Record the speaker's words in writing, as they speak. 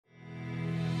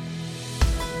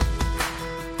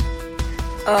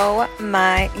Oh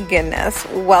my goodness.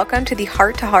 Welcome to the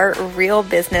Heart to Heart Real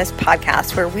Business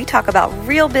podcast, where we talk about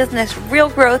real business, real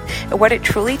growth, and what it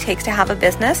truly takes to have a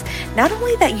business, not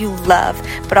only that you love,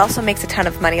 but also makes a ton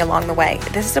of money along the way.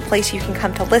 This is a place you can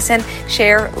come to listen,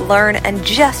 share, learn, and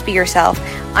just be yourself.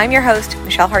 I'm your host,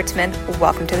 Michelle Hartzman.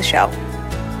 Welcome to the show.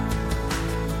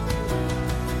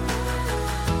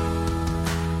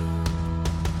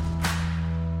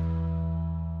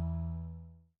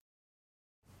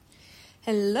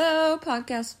 Hello,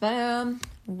 podcast fam.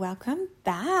 Welcome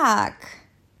back.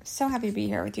 So happy to be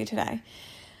here with you today.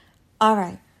 All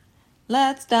right,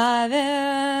 let's dive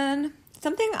in.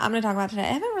 Something I'm going to talk about today.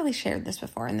 I haven't really shared this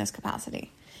before in this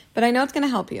capacity, but I know it's going to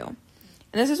help you. And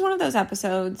this is one of those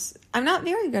episodes. I'm not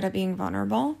very good at being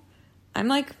vulnerable. I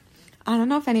don't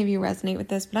know if any of you resonate with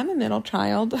this, but I'm a middle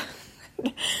child.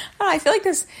 I feel like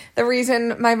the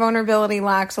reason my vulnerability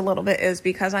lacks a little bit is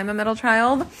because I'm a middle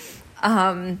child.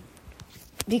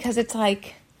 Because it's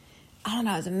like, I don't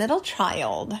know, as a middle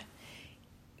child,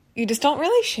 you just don't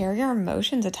really share your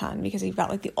emotions a ton because you've got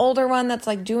like the older one that's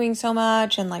like doing so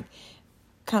much and like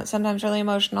sometimes really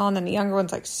emotional, and then the younger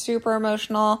one's like super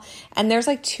emotional, and there's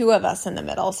like two of us in the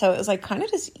middle. So it was like kind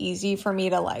of just easy for me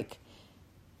to like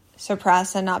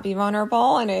suppress and not be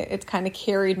vulnerable, and it's kind of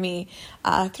carried me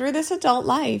through this adult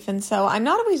life. And so I'm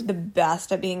not always the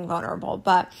best at being vulnerable,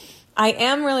 but I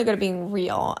am really good at being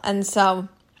real. And so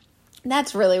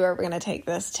that's really where we're going to take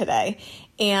this today.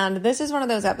 And this is one of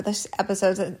those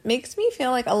episodes that makes me feel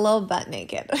like a little butt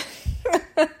naked.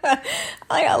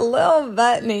 Like a little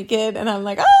butt naked. And I'm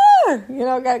like,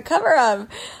 got cover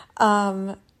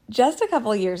up. Just a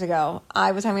couple of years ago,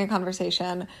 I was having a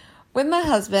conversation with my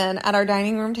husband at our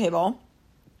dining room table.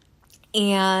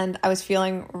 And I was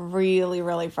feeling really,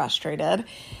 really frustrated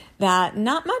that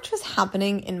not much was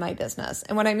happening in my business.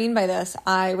 And what I mean by this,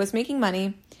 I was making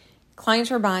money.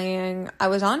 Clients were buying. I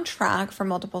was on track for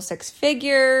multiple six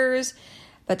figures,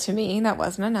 but to me, that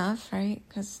wasn't enough, right?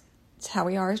 Because it's how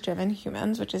we are as driven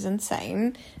humans, which is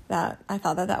insane that I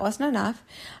thought that wasn't enough.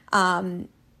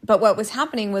 But what was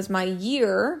happening was the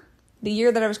year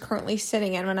that I was currently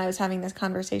sitting in when I was having this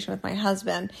conversation with my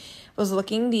husband was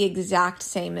looking the exact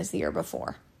same as the year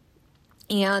before.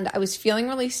 And I was feeling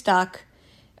really stuck.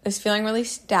 I was feeling really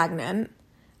stagnant.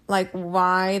 Like,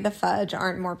 why the fudge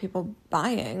aren't more people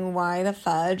buying? Why the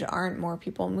fudge aren't more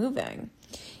people moving?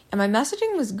 And my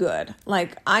messaging was good.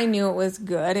 Like, I knew it was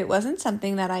good. It wasn't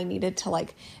something that I needed to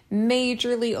like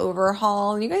majorly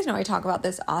overhaul. And you guys know I talk about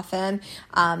this often.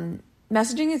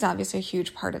 Messaging is obviously a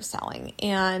huge part of selling.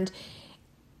 And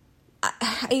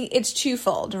it's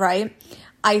twofold, right?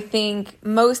 I think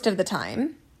most of the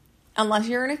time, unless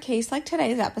you're in a case like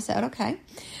today's episode, okay,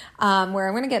 where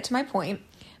I'm going to get to my point.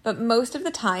 But most of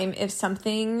the time, if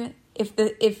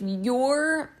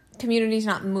your community's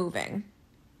not moving,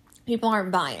 people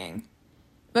aren't buying,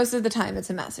 most of the time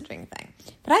it's a messaging thing.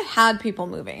 But I had people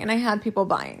moving and I had people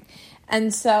buying.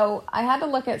 And so I had to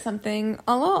look at something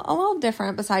a little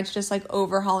different besides just like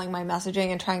overhauling my messaging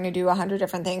and trying to do 100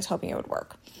 different things, hoping it would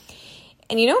work.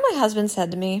 And you know what my husband said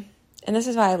to me? And this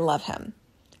is why I love him.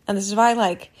 And this is why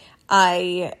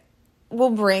I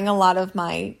will bring a lot of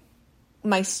my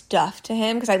stuff to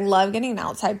him because I love getting an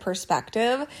outside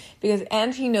perspective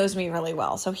and he knows me really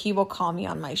well. So he will call me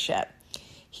on my shit.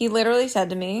 He literally said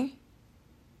to me,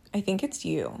 "I think it's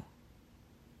you."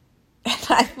 And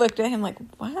I looked at him like,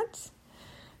 "What?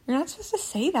 You're not supposed to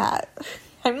say that."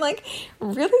 I'm like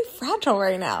really fragile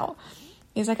right now.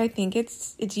 He's like, "I think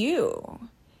it's you."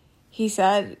 He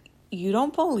said, "You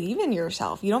don't believe in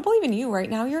yourself. You don't believe in you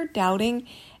right now. You're doubting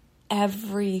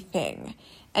everything."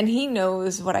 And he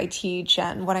knows what I teach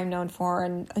and what I'm known for.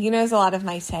 And he knows a lot of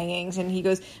my sayings. And he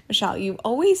goes, "Michelle, you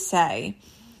always say,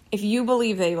 if you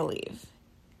believe, they believe."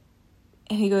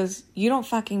 And he goes, "You don't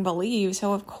fucking believe.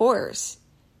 So of course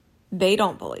they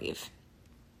don't believe."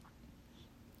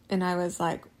 And I was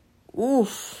like,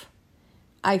 oof,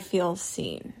 I feel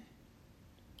seen.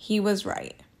 He was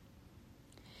right.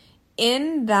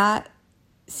 In that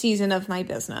season of my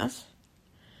business,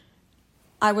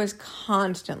 I was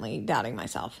constantly doubting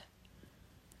myself.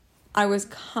 I was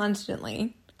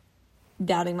constantly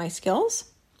doubting my skills,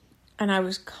 and I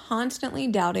was constantly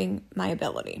doubting my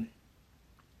ability.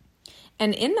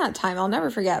 And in that time, I'll never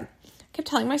forget, I kept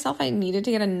telling myself I needed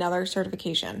to get another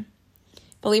certification.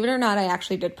 Believe it or not, I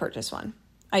actually did purchase one.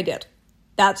 I did.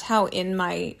 That's how in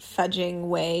my fudging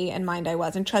way and mind I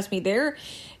was. And trust me, there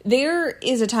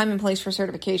is a time and place for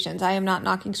certifications. I am not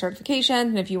knocking certifications,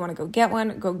 and if you want to go get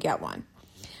one, go get one.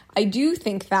 I do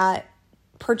think that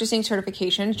purchasing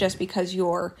certifications just because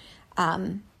you're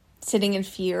sitting in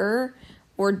fear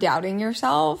or doubting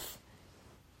yourself,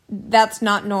 that's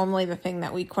not normally the thing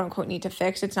that we quote unquote need to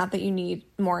fix. It's not that you need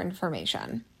more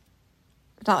information.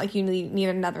 It's not like you need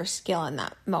another skill in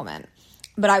that moment.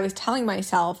 But I was telling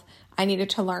myself I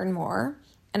needed to learn more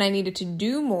and I needed to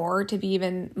do more to be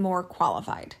even more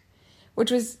qualified,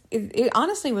 which was, it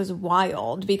honestly was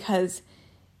wild because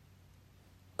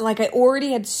like I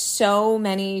already had so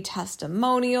many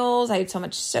testimonials. I had so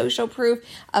much social proof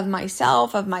of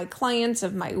myself, of my clients,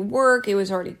 of my work. It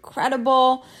was already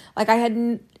credible. Like I had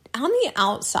on the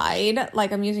outside,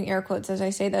 like I'm using air quotes as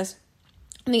I say this,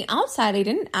 on the outside, I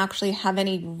didn't actually have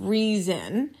any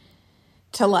reason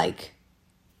to like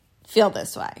feel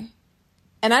this way.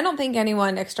 And I don't think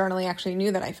anyone externally actually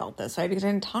knew that I felt this way because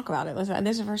I didn't talk about it. Listen,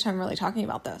 this is the first time I'm really talking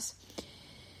about this.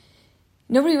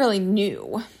 Nobody really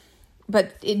knew.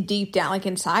 But it deep down, like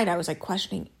inside, I was like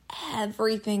questioning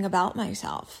everything about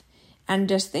myself and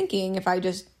just thinking if I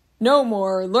just know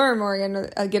more, learn more,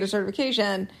 and get a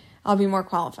certification, I'll be more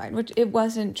qualified, which it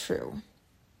wasn't true.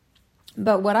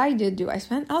 But what I did do, I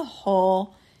spent a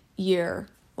whole year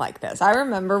like this. I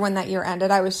remember when that year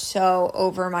ended, I was so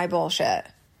over my bullshit.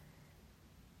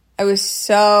 I was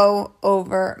so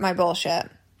over my bullshit.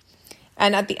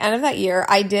 And at the end of that year,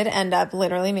 I did end up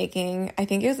literally making, I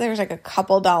think there was like a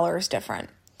couple dollars different,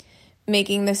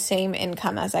 making the same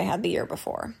income as I had the year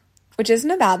before, which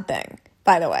isn't a bad thing,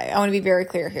 by the way. I want to be very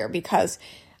clear here because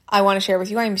I want to share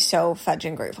with you, I'm so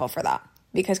fudging grateful for that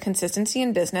because consistency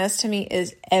in business to me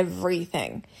is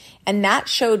everything. And that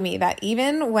showed me that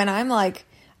even when I'm like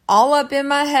all up in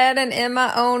my head and in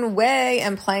my own way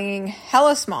and playing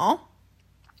hella small,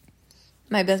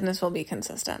 my business will be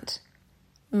consistent.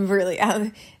 Really,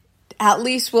 at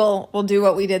least we'll do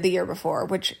what we did the year before,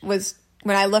 which was,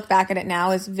 when I look back at it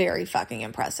now, is very fucking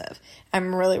impressive.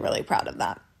 I'm really, really proud of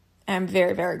that. I'm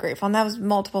very, very grateful. And that was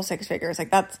multiple six figures.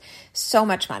 Like that's so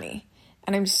much money.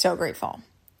 And I'm so grateful.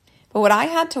 But what I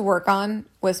had to work on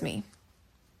was me.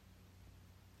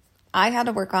 I had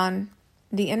to work on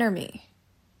the inner me.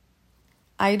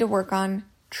 I had to work on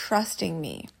trusting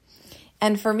me.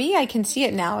 And for me, I can see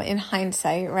it now in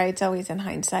hindsight, right? It's always in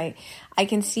hindsight. I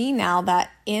can see now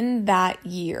that in that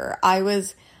year, I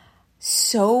was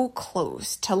so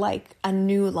close to like a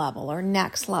new level or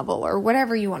next level or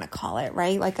whatever you want to call it,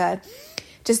 right? Like a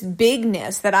just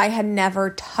bigness that I had never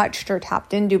touched or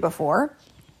tapped into before.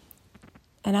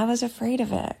 And I was afraid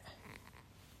of it.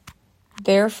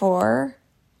 Therefore,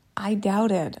 I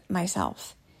doubted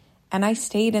myself. And I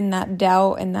stayed in that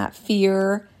doubt and that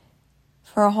fear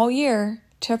for a whole year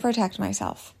to protect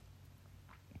myself.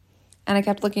 And I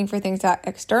kept looking for things that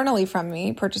externally from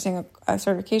me, purchasing a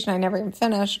certification I never even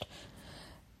finished.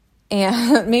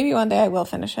 And maybe one day I will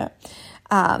finish it.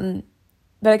 But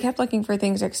I kept looking for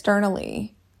things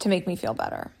externally to make me feel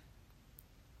better.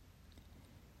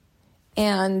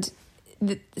 And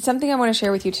something I want to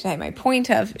share with you today, my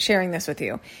point of sharing this with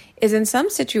you, is in some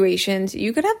situations,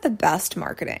 you could have the best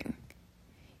marketing.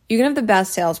 You can have the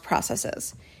best sales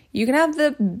processes. You can have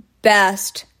the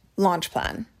best launch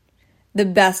plan, the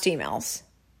best emails.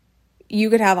 You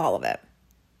could have all of it,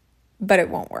 but it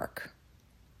won't work.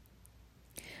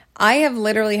 I have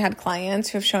literally had clients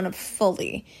who have shown up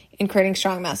fully in creating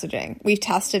strong messaging. We've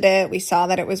tested it. We saw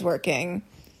that it was working.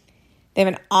 They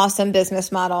have an awesome business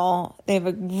model. They have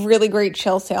a really great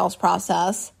chill sales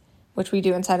process, which we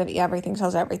do inside of Everything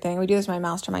Sells Everything. We do this in my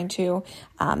mastermind too,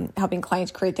 helping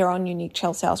clients create their own unique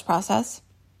chill sales process.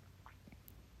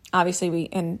 Obviously,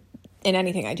 in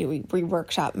anything I do, we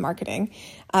workshop marketing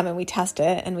and we test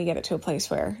it and we get it to a place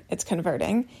where it's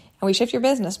converting. And we shift your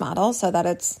business model so that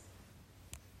it's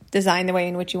designed the way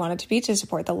in which you want it to be to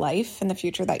support the life and the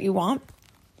future that you want.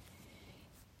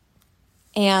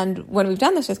 And when we've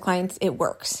done this with clients, it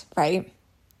works, right?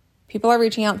 People are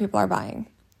reaching out, people are buying.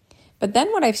 But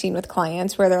then what I've seen with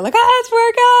clients where they're like, it's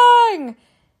working!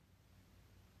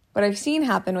 What I've seen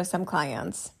happen with some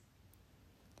clients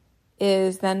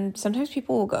is then sometimes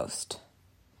people will ghost.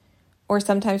 Or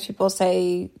sometimes people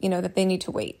say, that they need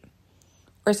to wait.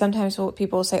 Or sometimes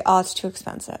people will say, it's too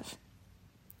expensive.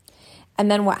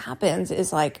 And then what happens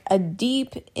is like a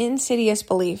deep, insidious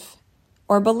belief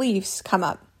or beliefs come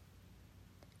up.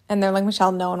 And they're like,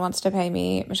 Michelle, no one wants to pay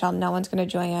me. Michelle, no one's going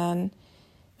to join in.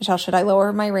 Michelle, should I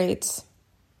lower my rates?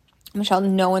 Michelle,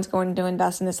 no one's going to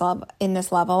invest in this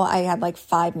level. I had like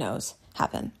 5 no's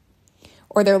happen.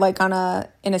 Or they're like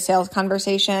in a sales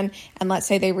conversation, and let's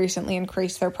say they recently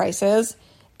increased their prices,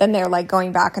 then they're like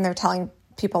going back and they're telling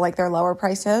people like their lower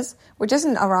prices, which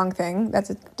isn't a wrong thing. That's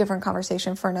a different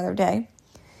conversation for another day.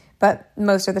 But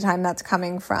most of the time that's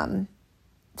coming from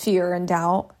fear and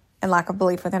doubt and lack of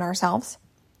belief within ourselves.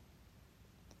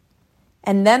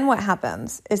 And then what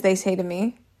happens is they say to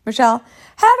me, Michelle,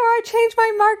 how do I change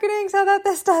my marketing so that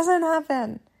this doesn't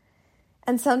happen?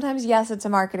 And sometimes, yes, it's a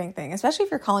marketing thing, especially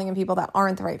if you're calling in people that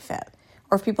aren't the right fit.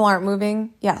 Or if people aren't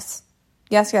moving, yes.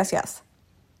 Yes, yes, yes.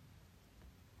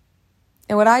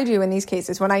 And what I do in these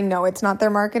cases, when I know it's not their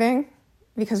marketing,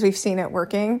 because we've seen it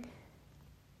working,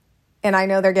 and I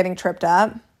know they're getting tripped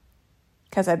up,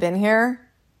 because I've been here,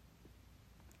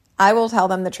 I will tell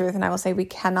them the truth and I will say, we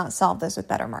cannot solve this with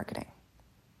better marketing.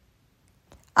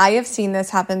 I have seen this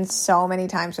happen so many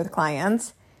times with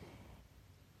clients,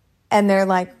 and they're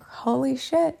like, holy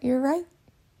shit, you're right.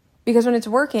 Because when it's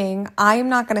working, I'm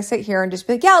not going to sit here and just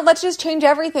be like, yeah, let's just change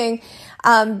everything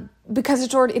because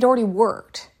it already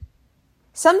worked.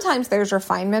 Sometimes there's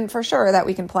refinement for sure that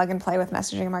we can plug and play with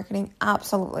messaging and marketing.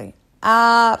 Absolutely.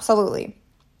 Absolutely.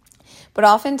 But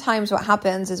oftentimes what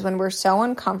happens is when we're so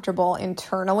uncomfortable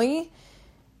internally,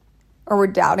 or we're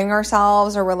doubting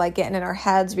ourselves, or we're like getting in our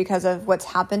heads because of what's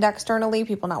happened externally,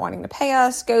 people not wanting to pay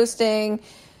us, ghosting,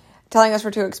 telling us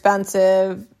we're too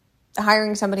expensive,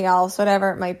 hiring somebody else,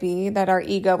 whatever it might be, that our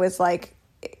ego is like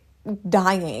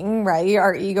dying, right?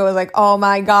 Our ego is like, oh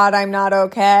my God, I'm not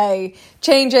okay.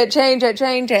 Change it, change it,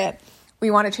 change it.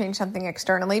 We want to change something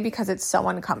externally because it's so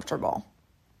uncomfortable.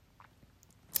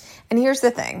 And here's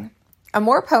the thing. A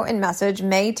more potent message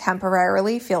may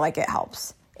temporarily feel like it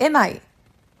helps. It might.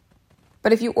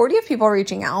 But if you already have people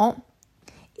reaching out,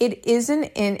 it's an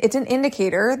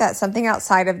indicator that something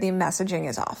outside of the messaging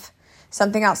is off.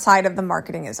 Something outside of the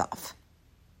marketing is off.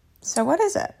 So what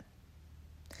is it?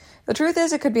 The truth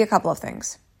is, it could be a couple of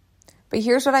things. But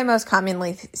here's what I most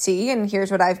commonly see, and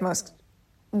here's what I've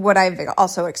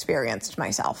also experienced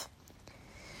myself.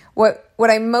 What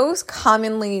I most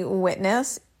commonly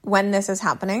witness when this is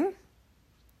happening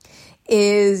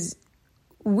is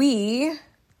we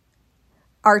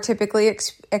are typically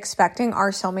expecting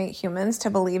our soulmate humans to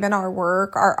believe in our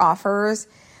work, our offers,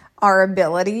 our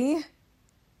ability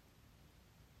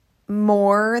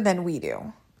more than we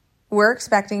do. We're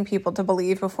expecting people to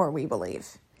believe before we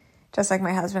believe. Just like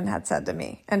my husband had said to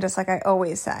me. And just like I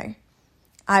always say,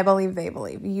 I believe, they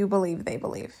believe. You believe, they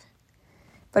believe.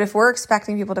 But if we're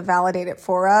expecting people to validate it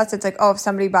for us, it's like, oh, if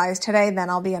somebody buys today, then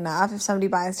I'll be enough. If somebody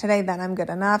buys today, then I'm good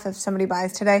enough. If somebody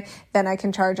buys today, then I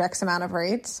can charge X amount of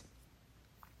rates.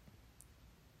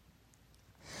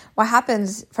 What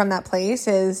happens from that place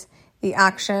is the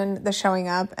action, the showing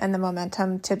up, and the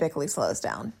momentum typically slows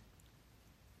down.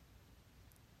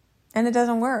 And it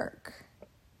doesn't work.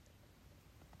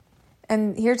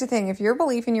 And here's the thing. If your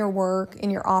belief in your work, in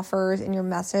your offers, in your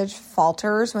message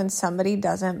falters when somebody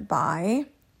doesn't buy,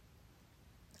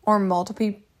 or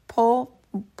multiple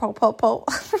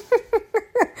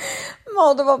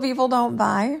people don't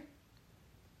buy,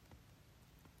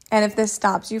 and if this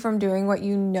stops you from doing what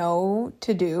you know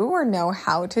to do or know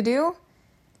how to do,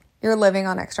 you're living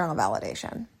on external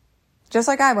validation. Just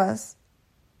like I was.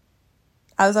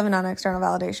 I was living on external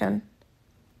validation.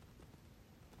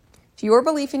 If your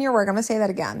belief in your work, I'm going to say that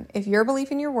again. If your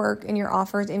belief in your work, in your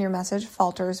offers, in your message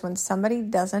falters when somebody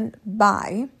doesn't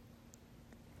buy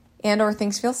and or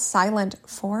things feel silent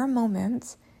for a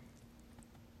moment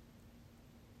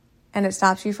and it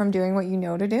stops you from doing what you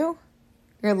know to do,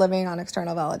 you're living on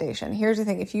external validation. Here's the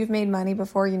thing. If you've made money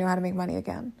before, you know how to make money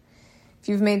again. If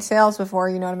you've made sales before,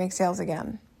 you know how to make sales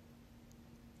again.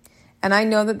 And I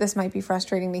know that this might be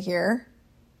frustrating to hear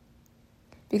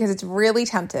because it's really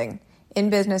tempting. In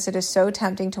business, it is so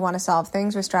tempting to want to solve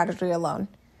things with strategy alone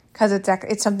because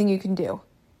it's something you can do.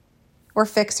 We're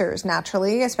fixers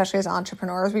naturally, especially as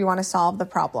entrepreneurs. We want to solve the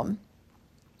problem.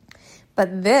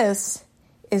 But this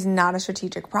is not a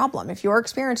strategic problem. If you're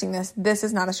experiencing this, this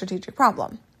is not a strategic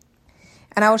problem.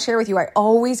 And I will share with you, I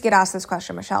always get asked this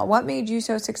question, Michelle, what made you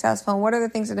so successful? And what are the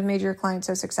things that have made your clients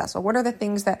so successful? What are the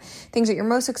things that you're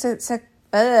most successful?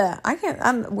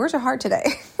 Words are hard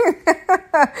today.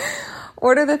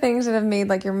 What are the things that have made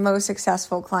like your most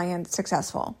successful client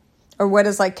successful? Or what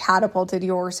has like catapulted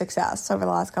your success over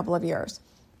the last couple of years?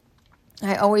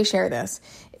 I always share this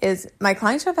is my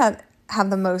clients who have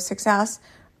the most success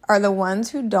are the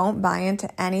ones who don't buy into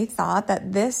any thought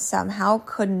that this somehow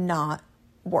could not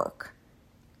work.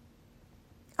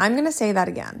 I'm going to say that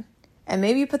again. And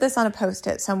maybe you put this on a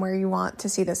Post-it somewhere you want to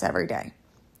see this every day.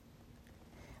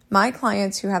 My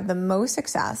clients who have the most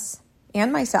success,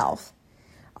 and myself,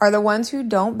 are the ones who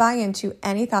don't buy into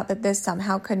any thought that this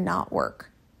somehow could not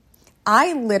work.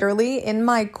 I literally, in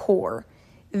my core,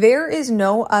 there is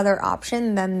no other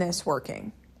option than this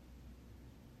working.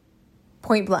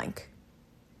 Point blank.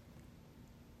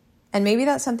 And maybe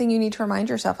that's something you need to remind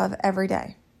yourself of every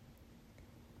day.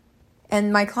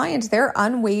 And my clients, their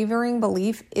unwavering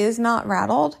belief is not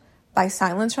rattled by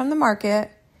silence from the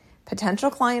market, potential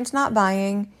clients not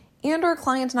buying, and or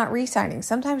clients not re-signing.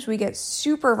 Sometimes we get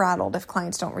super rattled if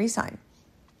clients don't re-sign.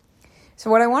 So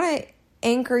what I want to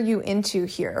anchor you into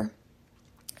here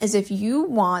is if you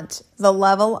want the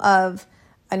level of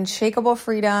unshakable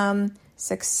freedom,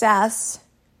 success,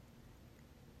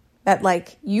 that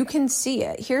like you can see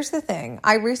it. Here's the thing.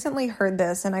 I recently heard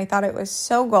this and I thought it was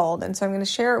so gold. And so I'm going to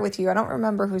share it with you. I don't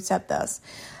remember who said this.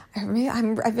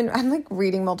 I'm like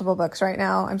reading multiple books right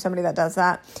now. I'm somebody that does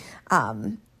that.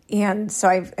 And so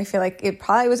I feel like it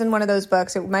probably was in one of those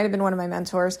books. It might've been one of my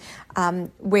mentors,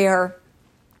 where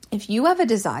if you have a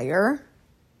desire,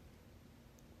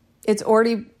 it's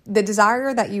already the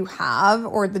desire that you have,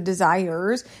 or the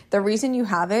desires, the reason you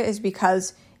have it is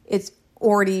because it's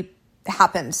already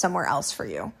happened somewhere else for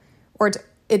you, or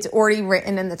it's already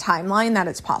written in the timeline that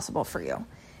it's possible for you.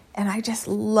 And I just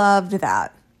loved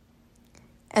that.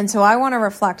 And so I want to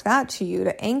reflect that to you,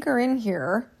 to anchor in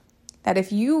here that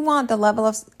if you want the level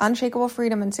of unshakable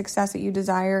freedom and success that you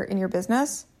desire in your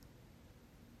business,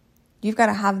 you've got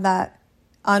to have that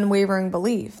unwavering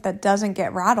belief that doesn't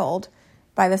get rattled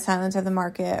by the silence of the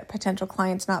market, potential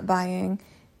clients not buying,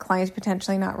 clients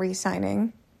potentially not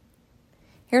re-signing.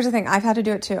 Here's the thing. I've had to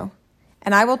do it too.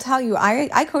 And I will tell you,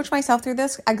 I coach myself through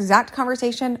this exact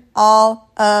conversation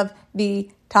all of the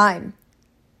time.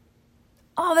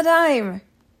 All the time.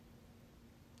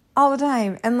 All the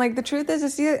time. And like the truth is,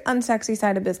 it's the unsexy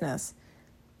side of business.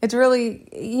 It's really,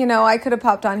 I could have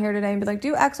popped on here today and be like,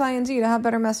 do X, Y, and Z to have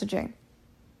better messaging.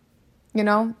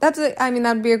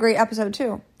 That'd be a great episode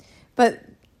too. But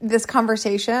this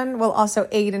conversation will also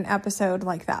aid an episode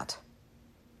like that,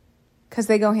 because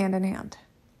they go hand in hand.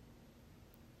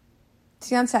 It's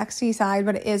the unsexy side,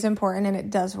 but it is important and it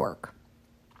does work.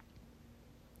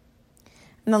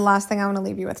 And the last thing I want to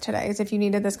leave you with today is, if you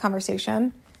needed this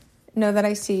conversation, know that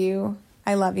I see you.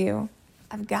 I love you.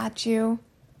 I've got you.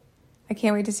 I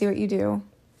can't wait to see what you do.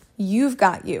 You've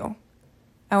got you.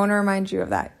 I want to remind you of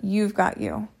that. You've got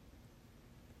you.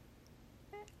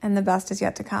 And the best is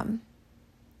yet to come.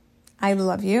 I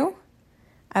love you.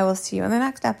 I will see you in the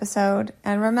next episode.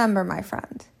 And remember, my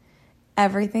friend,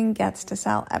 everything gets to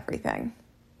sell everything.